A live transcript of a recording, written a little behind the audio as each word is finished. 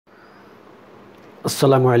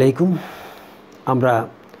আসসালামু আলাইকুম। আমরা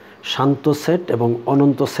শান্ত সেট এবং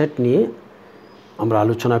অনন্ত সেট নিয়ে আমরা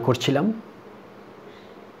আলোচনা করছিলাম।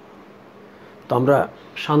 তো আমরা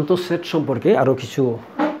শান্ত সেট সম্পর্কে আরও কিছু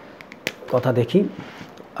কথা দেখি।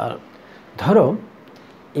 আর ধরো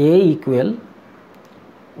a ইকুয়াল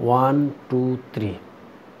 1 2 3,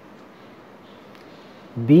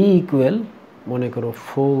 b ইকুয়াল মনে করো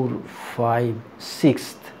 4 5 6,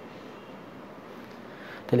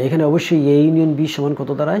 তাহলে এখানে অবশ্যই a ইউনিয়ন b সমান কত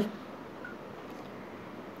দাঁড়ায়?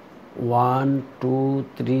 1 2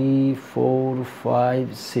 3 4 5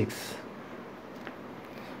 6।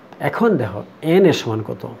 এখন দেখো n এর সমান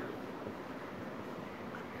কত?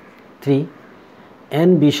 3। n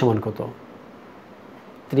b সমান কত?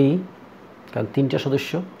 3, কারণ তিনটা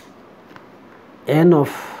সদস্য। n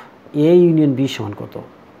of a union b সমান কত?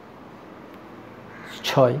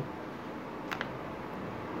 6।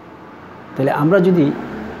 তাহলে আমরা যদি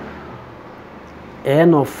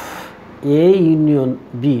n of a union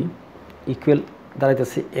b equal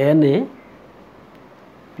দাঁড়াইতেছে na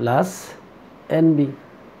plus nb,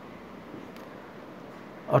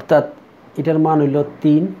 অর্থাৎ এটার মান হইল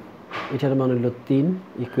 3, এটার মান হইল 3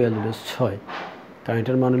 ইকুয়াল হইল 6, কারণ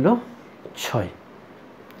এটার মান হইল 6।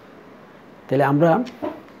 তাহলে আমরা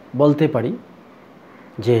বলতে পারি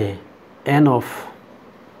যে n of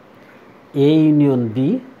a union b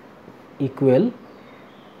equal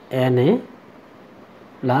na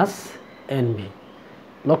plus nb।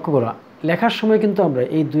 লক্ষ্য করো, লেখার সময় কিন্তু আমরা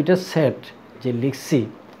এই দুইটা সেট যে লিখছি,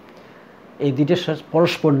 এই দুইটা সেট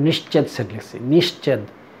পরস্পর নিশ্চেদ সেট লিখছি। নিশ্চেদ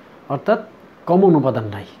অর্থাৎ কমন উপাদান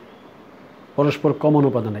নাই, পরস্পর কমন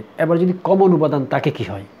উপাদান নাই। এবার যদি কমন উপাদান তাকে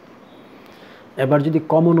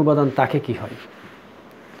কি হয়?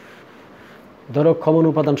 ধরো কমন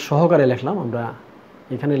উপাদান সহকারে লিখলাম, আমরা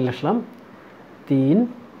এখানে লিখলাম 3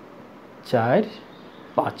 4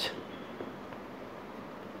 5।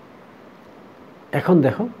 এখন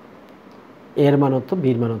দেখো এর মান হতো,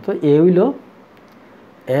 বির মান হতো, এ হইল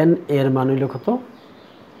n এর মান হইল কত?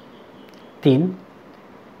 3।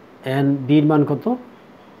 n বির মান কত?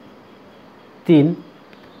 3।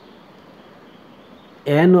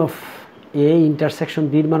 n অফ a ইন্টারসেকশন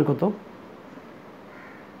বির মান কত?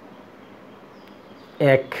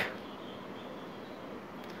 1।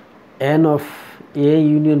 n অফ a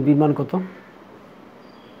ইউনিয়ন বির মান কত?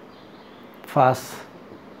 5,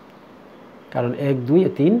 কারণ 1 2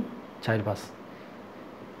 3 4 5।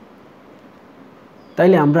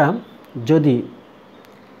 তাইলে আমরা যদি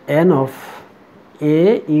n of a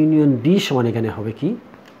union b সমান এখানে হবে কি?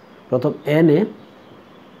 প্রথম na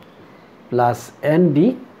প্লাস nb,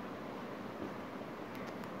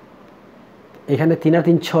 এখানে 3 আর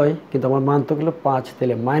 3 6, কিন্তু আমার মান তো গেলো 5।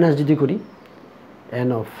 তাহলে মাইনাস যদি করি n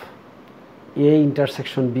of a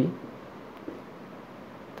intersection b,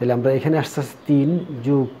 তাহলে আমরা এখানে আসতে আসতে 3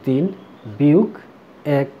 যোগ 3 বিয়োগ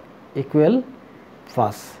 1 ইকুয়াল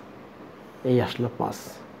 5, এই আসলো 5।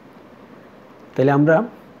 তাহলে আমরা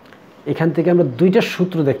এখান থেকে আমরা দুইটা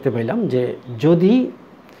সূত্র দেখতে পাইলাম যে যদি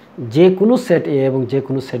যে কোনো সেট a এবং যে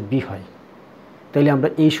কোনো সেট b হয়, তাহলে আমরা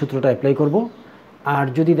এই সূত্রটা অ্যাপ্লাই করব। আর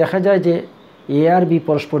যদি দেখা যায় যে a আর b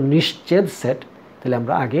পরস্পর নিশ্চেদ সেট, তাহলে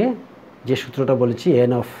আমরা আগে যে সূত্রটা বলেছি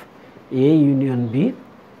n of a union b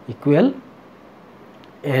equal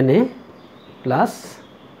na plus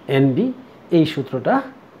nb, এই সূত্রটা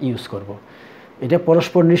ইউজ করব। এটা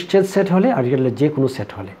পরস্পর নিশ্চেদ সেট হলে, আর এটা হলে যে কোনো সেট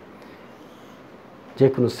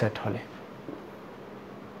হলে।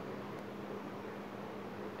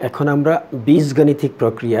 এখন আমরা বীজগাণিতিক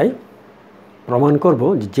প্রক্রিয়ায় প্রমাণ করব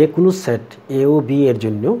যে কোনো সেট a ও b এর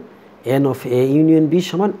জন্য n of a union b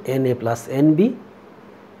সমান na plus nb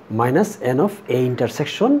minus n of a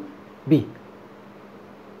intersection b।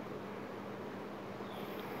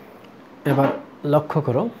 এবার লক্ষ্য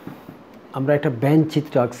করো, আমরা একটা ব্যান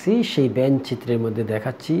চিত্র আঁকছি। সেই ব্যান চিত্রের মধ্যে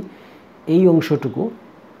দেখাচ্ছি এই অংশটুকু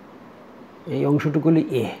হলো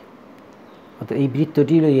a, অর্থাৎ এই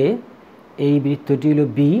বৃত্তটি হলো a, এই বৃত্তটি হলো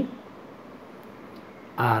b,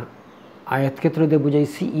 আর আয়তক্ষেত্র দিয়ে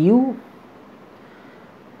বুঝাইছি u।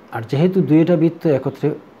 আর যেহেতু দুইটা বৃত্ত একত্রে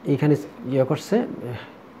এইখানে করছে,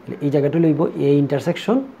 এই জায়গাটা লইব a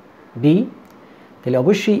ইন্টারসেকশন b, তাহলে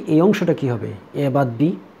অবশ্যই এই অংশটা কি হবে? a বাদ b,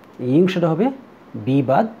 এই অংশটা হবে b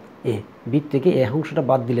বাদ a। b থেকে a অংশটা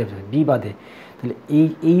বাদ দিলে b বাদ a, তাহলে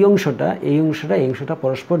এই অংশটা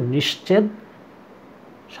পরস্পর নিশ্চেদ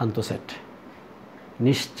শান্ত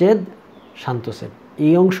সেট।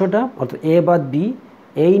 এই অংশটা অর্থাৎ a বাদ b,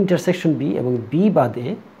 a ইন্টারসেকশন b এবং b বাদ a,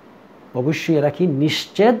 অবশ্যই এরা কি?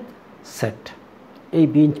 নিশ্চেদ সেট। এই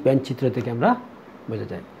ব্যান চিত্র থেকে আমরা বোঝা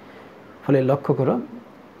যায়। ফলে লক্ষ্য করো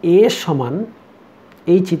a সমান,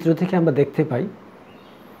 এই চিত্র থেকে আমরা দেখতে পাই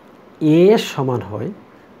এ সমান হয়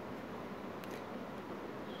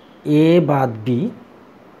এ বাদ বি,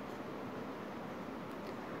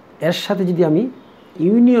 এর সাথে যদি আমি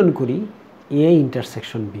ইউনিয়ন করি এ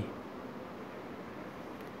ইন্টারসেকশন বি,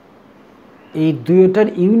 এই দুইটার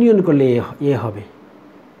ইউনিয়ন করলে এ হবে,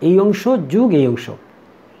 এই অংশ যোগ এই অংশ।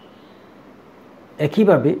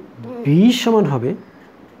 একইভাবে বি সমান হবে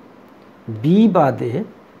বি বাদ এ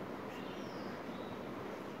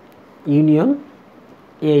ইউনিয়ন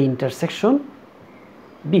এ ইন্টারসেকশন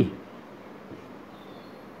বি,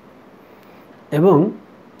 এবং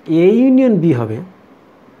এ ইউনিয়ন বি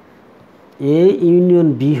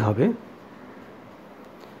হবে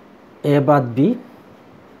এ বাদ B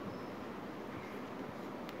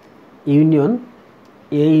union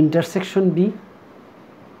A intersection B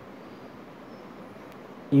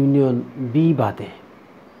union B বাদ এ,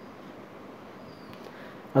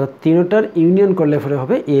 অর্থাৎ তিনটার ইউনিয়ন করলে পরে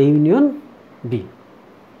হবে এ ইউনিয়ন বি।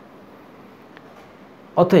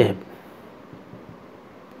 অতএব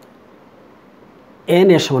এন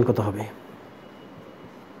এর সমান কত হবে?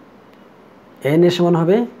 এন এর সমান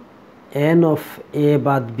হবে এন অফ এ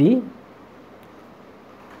বাদ B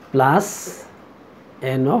plus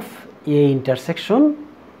N of A intersection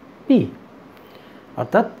B,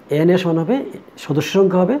 অর্থাৎ এন এর সমান হবে সদস্য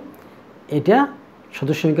সংখ্যা হবে এটা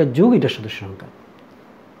সদস্য সংখ্যা যোগ এটা সদস্য সংখ্যা।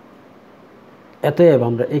 অতএব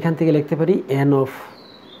আমরা এখান থেকে লিখতে পারি এন অফ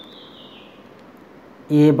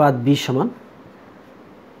এ বাদ বি সমান,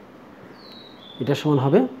 এটা সমান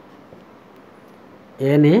হবে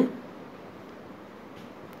N A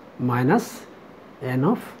minus N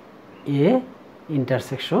of A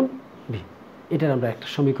intersection B, এটার আমরা একটা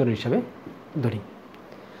সমীকরণ হিসাবে ধরি।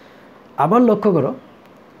 আবার লক্ষ্য করো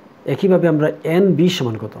একইভাবে আমরা এন বি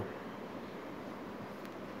সমান কত?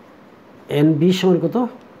 এন বি সমান কত?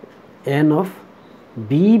 এন অফ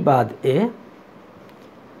বি বাদ এ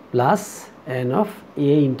plus N of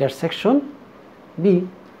A intersection B,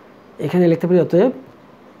 এখানে লিখতে পারি অতএব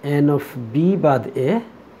এন অফ বি বাদ এ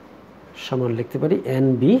সমান লিখতে পারি N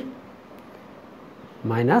B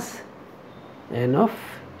minus N of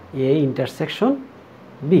A intersection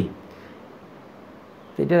B.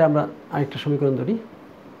 এটার আমরা আরেকটা সমীকরণ ধরি,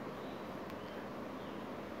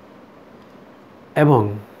 এবং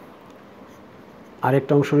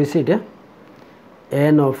আরেকটা অংশ রয়েছে এটা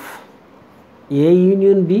N of A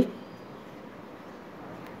union B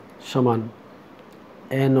সমান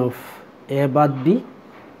এন অফ এ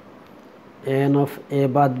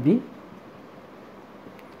বাদ B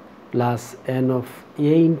plus N of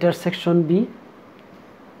A intersection B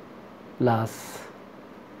plus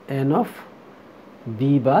N of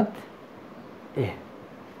B বাদ এ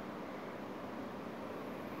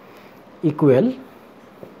ইকুয়াল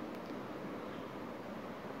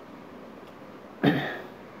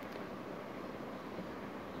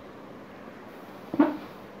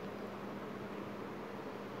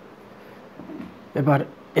এবার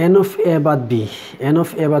এন অফ এ বাদ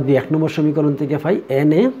বি, এক নম্বর সমীকরণ থেকে পাই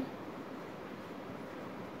N A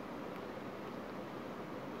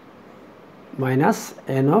minus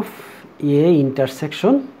N of A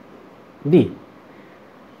intersection B,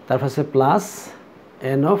 তারপর আছে plus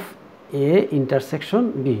N of A intersection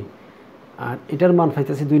B, আর এটার মান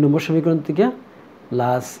পাইতেছি 2 নম্বর সমীকরণ থেকে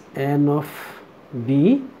plus N of B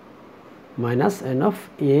minus N of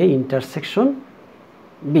A intersection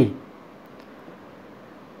B.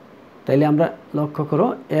 তাইলে আমরা লক্ষ্য করো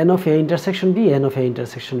N of A intersection B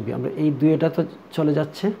আমরা এই দুইটা তো চলে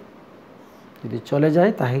যাচ্ছে, যদি চলে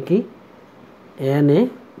যায় তাহলে কি N A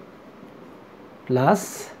plus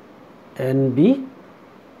N B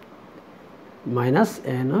minus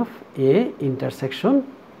N of A intersection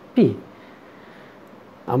P.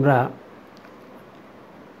 আমরা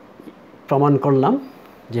প্রমাণ করলাম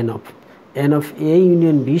যে N of A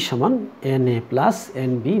union B সমান N A plus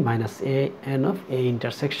N B minus N of A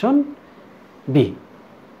intersection B.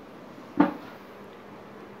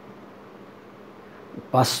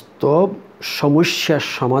 বাস্তব সমস্যার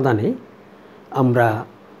সমাধানে আমরা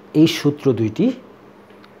এই সূত্র দুইটি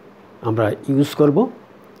আমরা ইউজ করব।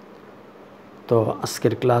 তো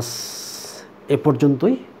আজকের ক্লাস এ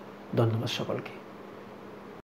পর্যন্তই। ধন্যবাদ সকলকে।